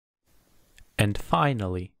And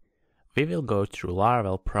finally, we will go through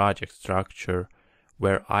Laravel project structure,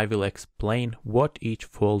 where I will explain what each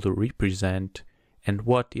folder represents and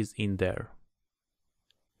what is in there.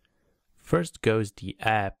 First goes the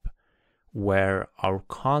app, where our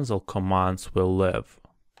console commands will live.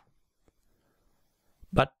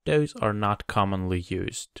 But those are not commonly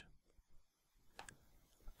used.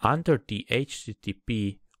 Under the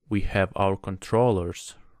HTTP, we have our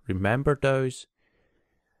controllers. Remember those?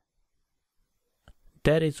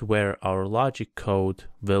 That is where our logic code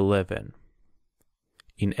will live in.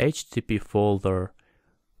 In HTTP folder,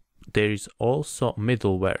 there is also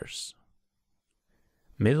middlewares.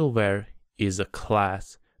 Middleware is a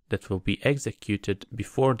class that will be executed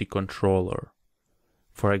before the controller.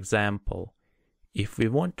 For example, if we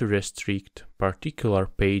want to restrict particular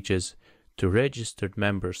pages to registered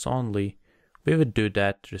members only, we would do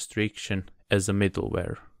that restriction as a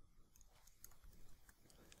middleware.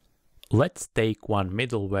 Let's take one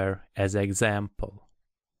middleware as an example.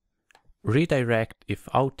 Redirect if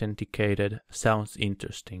authenticated sounds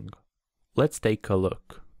interesting. Let's take a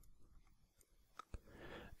look.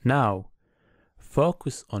 Now,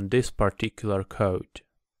 focus on this particular code.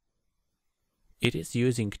 It is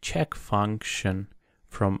using check function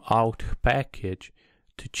from auth package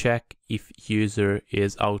to check if user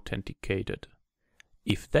is authenticated.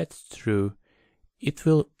 If that's true, it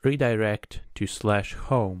will redirect to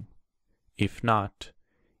 /home. If not,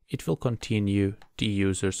 it will continue the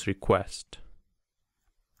user's request.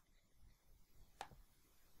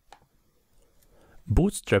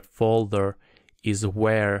 Bootstrap folder is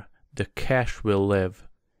where the cache will live,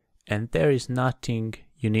 and there is nothing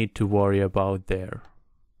you need to worry about there.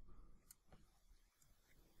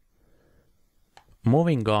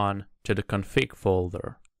 Moving on to the config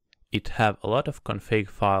folder, it have a lot of config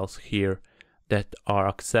files here that are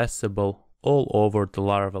accessible all over the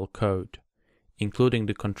Laravel code, including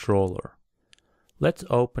the controller. Let's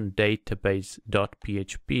open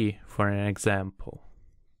database.php for an example.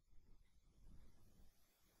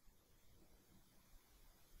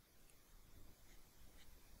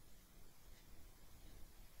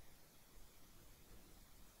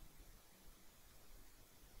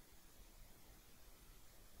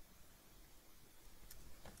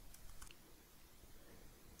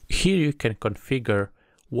 Here you can configure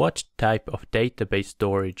what type of database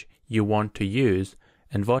storage you want to use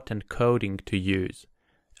and what encoding to use,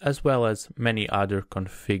 as well as many other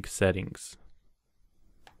config settings.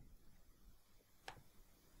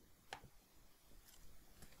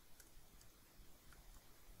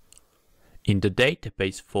 In the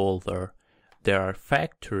database folder, there are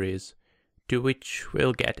factories to which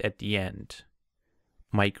we'll get at the end.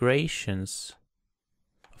 Migrations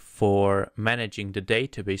for managing the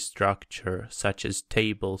database structure, such as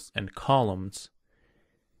tables and columns,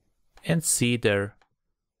 and Seeder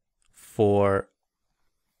for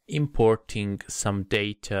importing some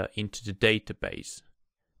data into the database.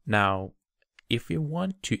 Now, if we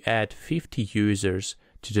want to add 50 users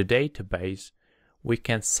to the database, we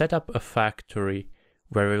can set up a factory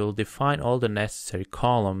where we will define all the necessary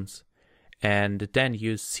columns and then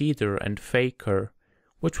use Seeder and Faker,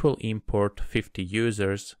 which will import 50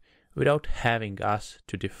 users without having us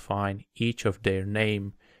to define each of their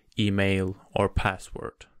name, email, or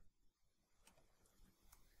password.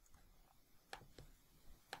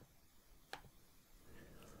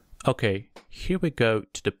 Okay, here we go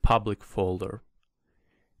to the public folder.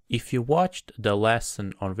 If you watched the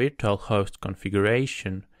lesson on virtual host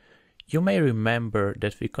configuration, you may remember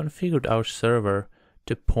that we configured our server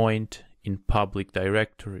to point in public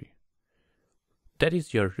directory. That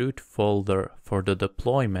is your root folder for the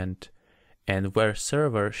deployment and where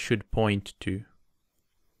server should point to.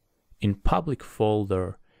 In public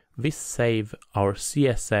folder, we save our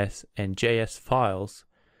CSS and JS files,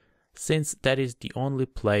 since that is the only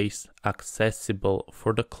place accessible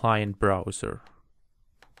for the client browser.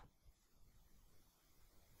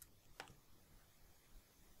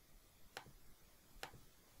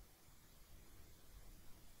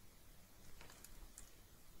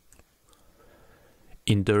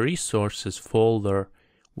 In the resources folder,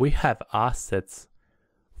 we have assets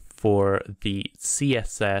for the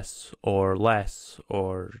CSS or less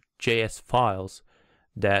or JS files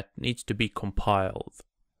that needs to be compiled.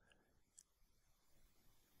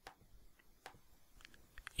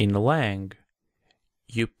 In Lang,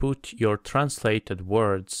 you put your translated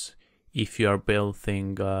words if you are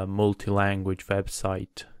building a multi-language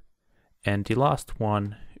website. And the last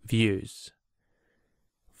one, views,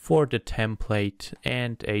 for the template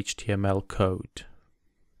and HTML code.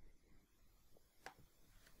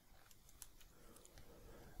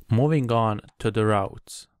 Moving on to the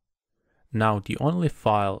routes. Now the only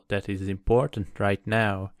file that is important right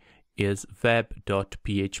now is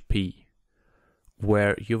web.php,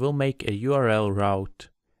 where you will make a URL route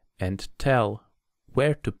and tell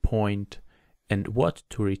where to point and what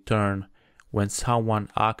to return when someone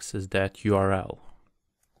accesses that URL.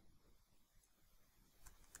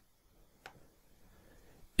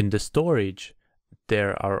 In the storage,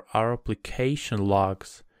 there are our application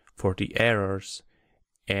logs for the errors,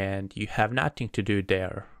 and you have nothing to do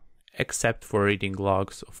there, except for reading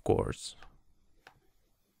logs, of course.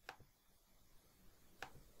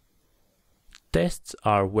 Tests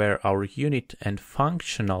are where our unit and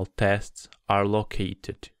functional tests are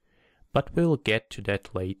located, but we'll get to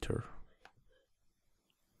that later.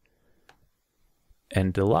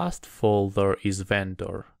 And the last folder is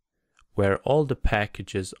vendor, where all the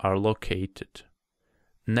packages are located.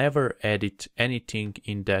 Never edit anything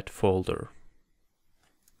in that folder.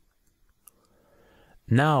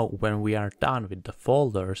 Now, when we are done with the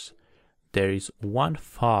folders, there is one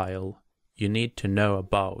file you need to know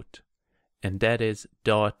about, and that is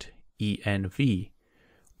 .env,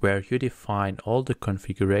 where you define all the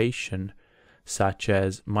configuration, such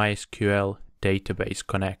as MySQL database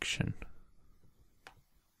connection.